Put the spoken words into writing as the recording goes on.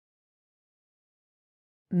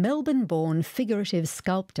Melbourne-born figurative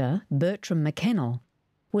sculptor Bertram Mackennal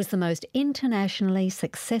was the most internationally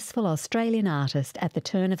successful Australian artist at the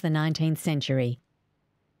turn of the 19th century.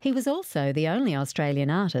 He was also the only Australian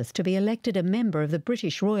artist to be elected a member of the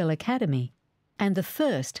British Royal Academy and the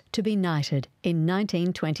first to be knighted in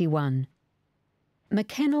 1921.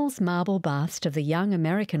 Mackennal's marble bust of the young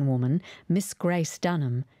American woman, Miss Grace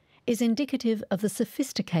Dunham, is indicative of the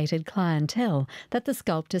sophisticated clientele that the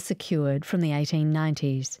sculptor secured from the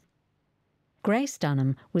 1890s. Grace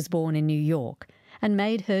Dunham was born in New York and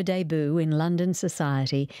made her debut in London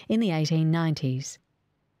society in the 1890s.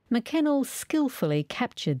 Mackennal skillfully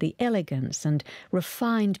captured the elegance and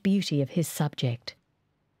refined beauty of his subject.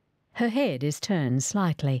 Her head is turned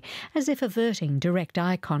slightly, as if averting direct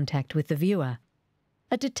eye contact with the viewer,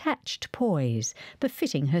 a detached poise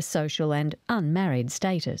befitting her social and unmarried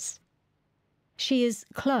status. She is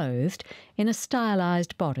clothed in a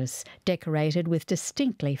stylised bodice decorated with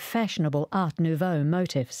distinctly fashionable Art Nouveau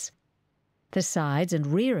motifs. The sides and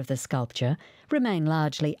rear of the sculpture remain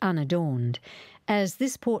largely unadorned, as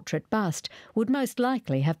this portrait bust would most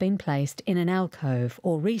likely have been placed in an alcove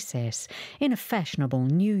or recess in a fashionable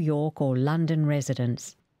New York or London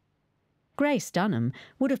residence. Grace Dunham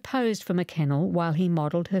would have posed for Mackennal while he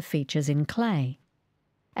modelled her features in clay.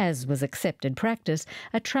 As was accepted practice,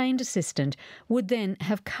 a trained assistant would then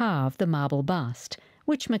have carved the marble bust,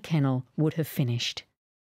 which Mackennal would have finished.